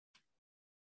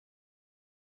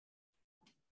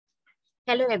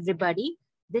Hello, everybody.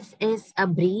 This is a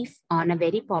brief on a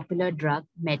very popular drug,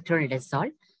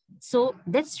 metronidazole. So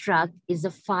this drug is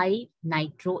a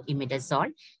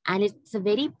 5-nitroimidazole, and it's a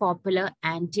very popular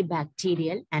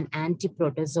antibacterial and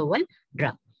antiprotozoal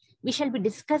drug. We shall be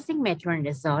discussing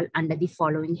metronidazole under the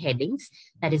following headings,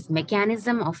 that is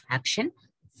mechanism of action,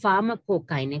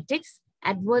 pharmacokinetics,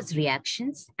 adverse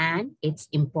reactions, and its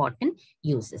important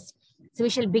uses. So we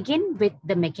shall begin with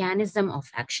the mechanism of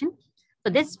action.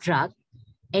 So this drug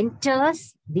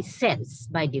enters the cells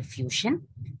by diffusion.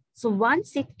 So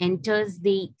once it enters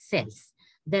the cells,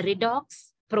 the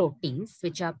redox proteins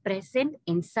which are present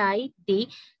inside the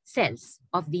cells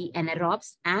of the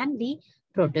anaerobes and the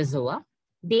protozoa,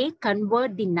 they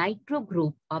convert the nitro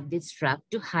group of this drug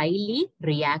to highly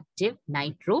reactive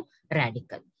nitro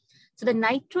radical. So the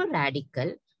nitro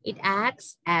radical, it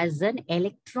acts as an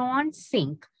electron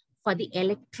sink for the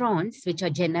electrons which are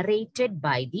generated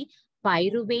by the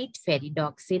pyruvate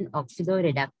ferredoxin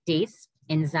oxidoreductase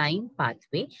enzyme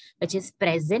pathway, which is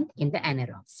present in the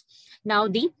anaerobes. Now,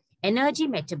 the energy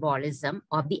metabolism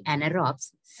of the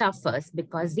anaerobes suffers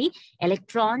because the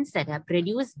electrons that are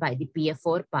produced by the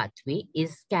PF4 pathway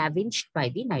is scavenged by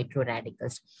the nitro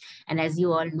radicals. And as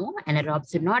you all know, anaerobes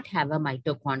do not have a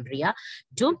mitochondria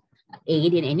to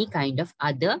aid in any kind of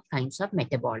other kinds of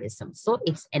metabolism. So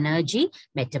its energy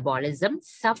metabolism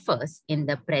suffers in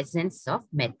the presence of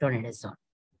metronidazole.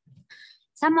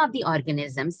 Some of the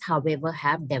organisms, however,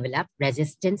 have developed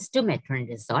resistance to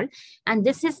metronidazole, and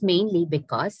this is mainly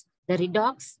because the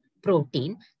redox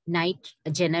protein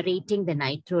generating the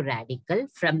nitro radical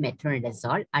from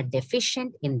metronidazole are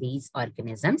deficient in these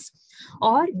organisms,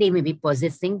 or they may be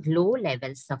possessing low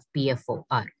levels of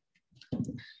PF4R.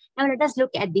 Now let us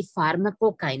look at the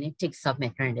pharmacokinetics of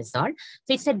metronidazole.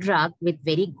 So it's a drug with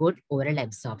very good oral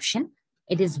absorption.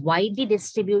 It is widely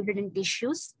distributed in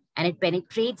tissues and it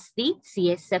penetrates the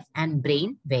CSF and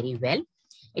brain very well.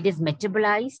 It is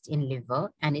metabolized in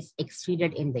liver and is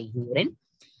excreted in the urine.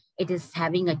 It is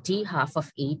having a T-half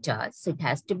of 8 hours. So it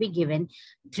has to be given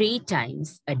 3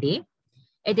 times a day.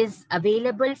 It is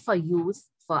available for use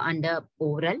for under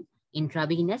oral,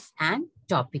 intravenous and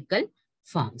topical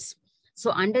forms. So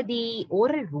under the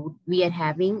oral route, we are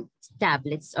having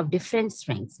tablets of different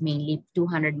strengths, mainly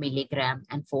 200 milligram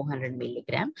and 400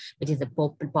 milligram, which is the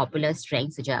popular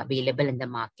strengths which are available in the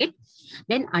market.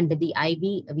 Then under the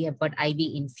IV, we have got IV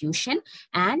infusion,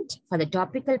 and for the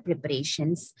topical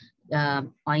preparations,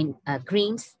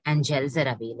 creams and gels are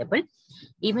available.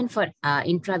 Even for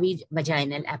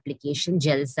intravaginal application,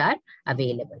 gels are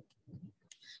available.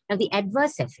 Now, the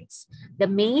adverse effects. The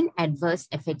main adverse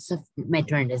effects of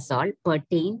metronidazole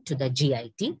pertain to the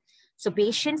GIT. So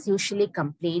patients usually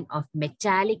complain of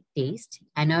metallic taste,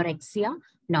 anorexia,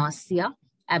 nausea,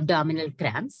 abdominal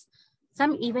cramps.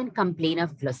 Some even complain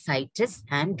of glossitis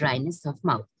and dryness of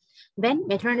mouth. When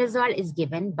metronidazole is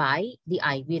given by the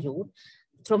IV route,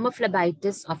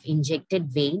 thrombophlebitis of injected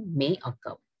vein may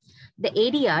occur. The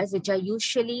ADRs, which are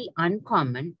usually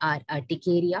uncommon, are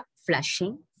urticaria,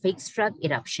 flushing, fixed drug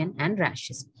eruption, and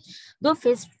rashes. Though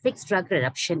fixed drug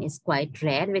eruption is quite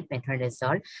rare with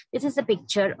metronidazole, this is a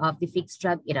picture of the fixed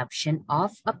drug eruption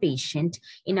of a patient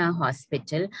in our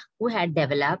hospital who had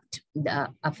developed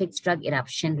a fixed drug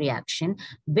eruption reaction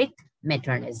with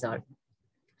metronidazole.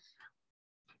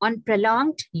 On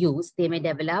prolonged use, they may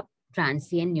develop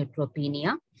transient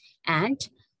neutropenia and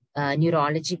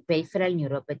neurologic peripheral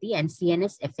neuropathy and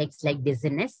CNS effects like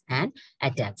dizziness and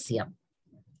ataxia.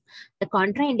 The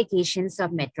contraindications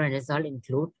of metronidazole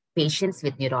include patients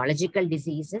with neurological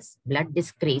diseases, blood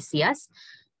dyscrasias,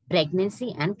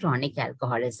 pregnancy, and chronic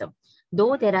alcoholism.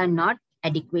 Though there are not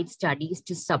adequate studies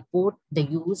to support the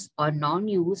use or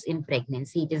non-use in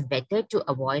pregnancy, it is better to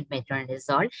avoid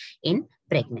metronidazole in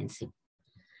pregnancy.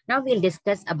 Now we'll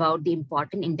discuss about the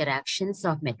important interactions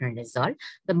of metronidazole.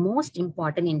 The most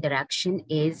important interaction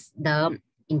is the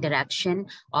interaction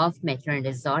of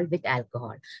metronidazole with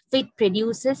alcohol. So it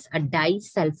produces a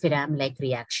disulfiram-like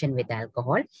reaction with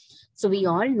alcohol. So we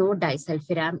all know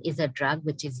disulfiram is a drug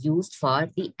which is used for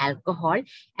the alcohol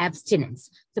abstinence.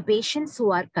 So patients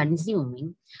who are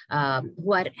consuming,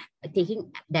 who are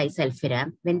taking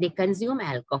disulfiram, when they consume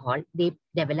alcohol, they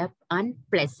develop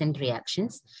unpleasant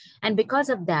reactions. And because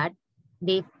of that,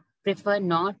 they prefer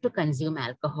not to consume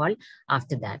alcohol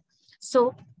after that.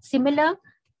 So similar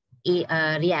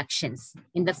reactions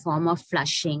in the form of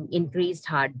flushing, increased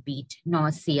heartbeat,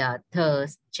 nausea,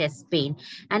 thirst, chest pain,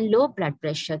 and low blood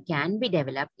pressure can be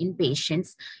developed in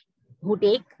patients who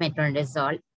take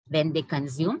metronidazole when they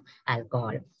consume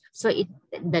alcohol. So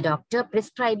the doctor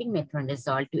prescribing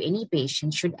metronidazole to any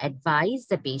patient should advise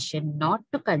the patient not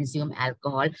to consume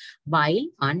alcohol while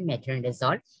on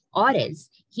metronidazole, or else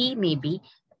he may be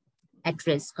at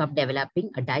risk of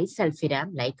developing a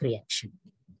disulfiram-like reaction.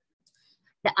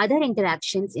 The other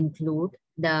interactions include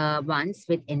the ones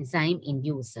with enzyme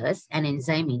inducers and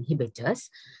enzyme inhibitors.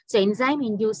 So enzyme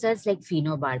inducers like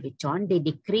phenobarbital, they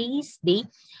decrease the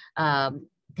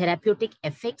therapeutic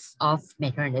effects of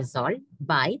metronidazole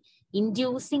by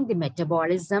inducing the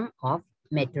metabolism of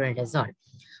metronidazole.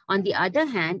 On the other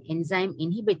hand, enzyme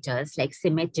inhibitors like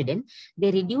cimetidine,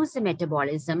 they reduce the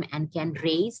metabolism and can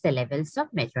raise the levels of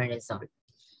metronidazole.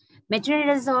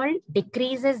 Metronidazole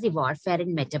decreases the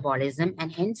warfarin metabolism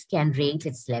and hence can raise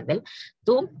its level,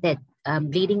 though that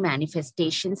bleeding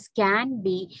manifestations can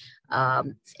be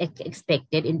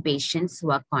expected in patients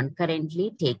who are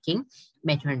concurrently taking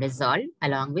metronidazole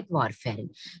along with warfarin.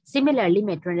 Similarly,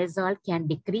 metronidazole can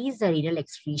decrease the renal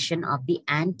excretion of the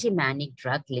anti-manic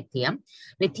drug lithium.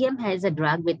 Lithium has a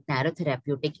drug with narrow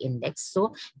therapeutic index.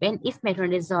 So if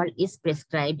metronidazole is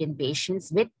prescribed in patients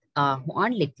with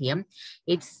on lithium,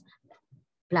 its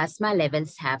plasma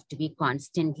levels have to be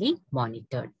constantly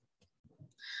monitored.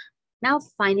 Now,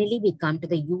 finally, we come to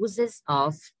the uses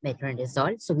of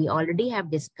metronidazole. So we already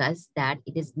have discussed that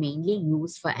it is mainly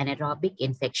used for anaerobic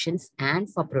infections and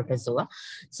for protozoa.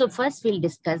 So first, we'll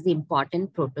discuss the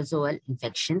important protozoal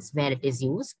infections where it is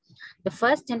used. The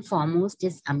first and foremost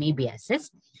is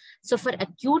amoebiasis. So for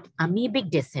acute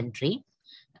amoebic dysentery,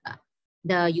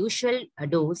 the usual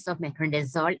dose of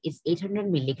metronidazole is 800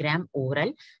 milligram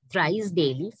oral thrice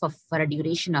daily for a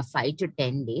duration of 5 to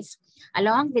 10 days.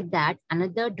 Along with that,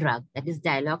 another drug, that is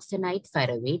diloxanide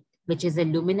furoate, which is a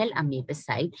luminal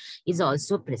amebicide, is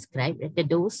also prescribed at the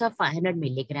dose of 500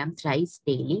 milligram thrice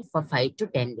daily for 5 to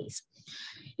 10 days.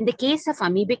 In the case of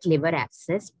amoebic liver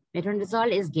abscess,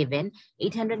 metronidazole is given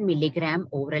 800 milligram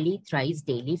orally thrice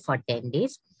daily for 10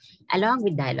 days, along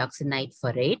with diloxanide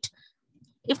furoate.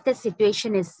 If the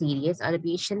situation is serious or the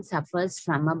patient suffers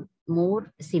from a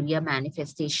more severe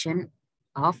manifestation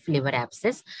of liver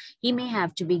abscess, he may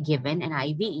have to be given an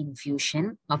IV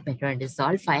infusion of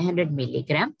metronidazole 500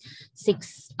 milligram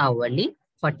 6 hourly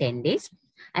for 10 days.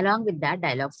 Along with that,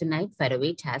 diloxanide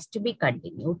furoate has to be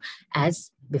continued as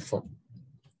before.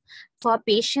 For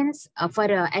patients, for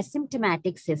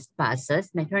asymptomatic cyst passers,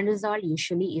 metronidazole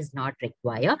usually is not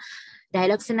required.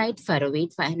 Diloxanide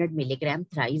furoate 500 milligram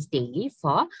thrice daily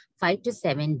for 5 to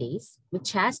 7 days,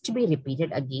 which has to be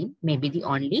repeated again, may be the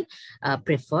only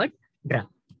preferred drug.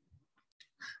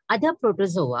 Other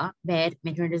protozoa where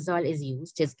metronidazole is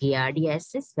used is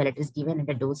giardiasis, where it is given at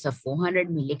a dose of 400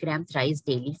 milligram thrice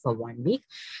daily for 1 week,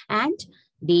 and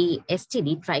the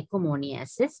STD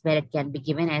trichomoniasis, where it can be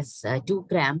given as 2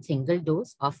 gram single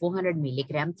dose of 400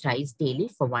 milligram thrice daily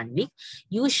for 1 week.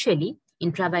 Usually,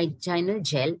 intravaginal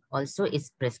gel also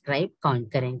is prescribed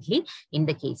concurrently in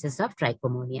the cases of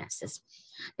trichomoniasis.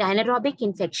 The anaerobic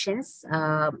infections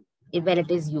where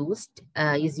it is used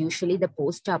is usually the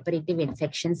post-operative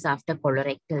infections after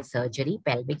colorectal surgery,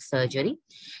 pelvic surgery.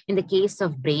 In the case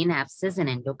of brain abscess and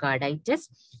endocarditis,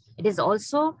 it is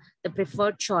also the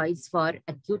preferred choice for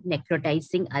acute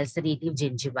necrotizing ulcerative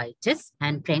gingivitis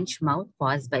and French mouth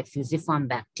caused by fusiform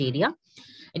bacteria.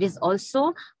 It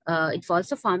also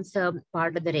forms a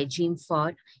part of the regime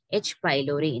for H.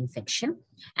 pylori infection,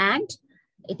 and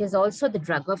it is also the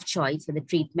drug of choice for the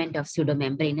treatment of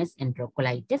pseudomembranous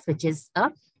enterocolitis, which is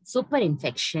a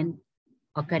superinfection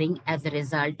occurring as a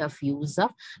result of use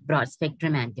of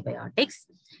broad-spectrum antibiotics,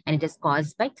 and it is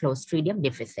caused by Clostridium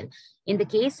difficile. In the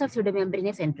case of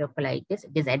pseudomembranous enterocolitis,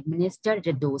 it is administered at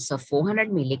a dose of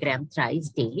 400 milligram thrice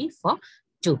daily for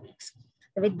 2 weeks.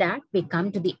 With that, we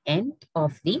come to the end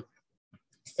of the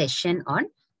session on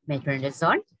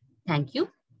metronidazole. Thank you.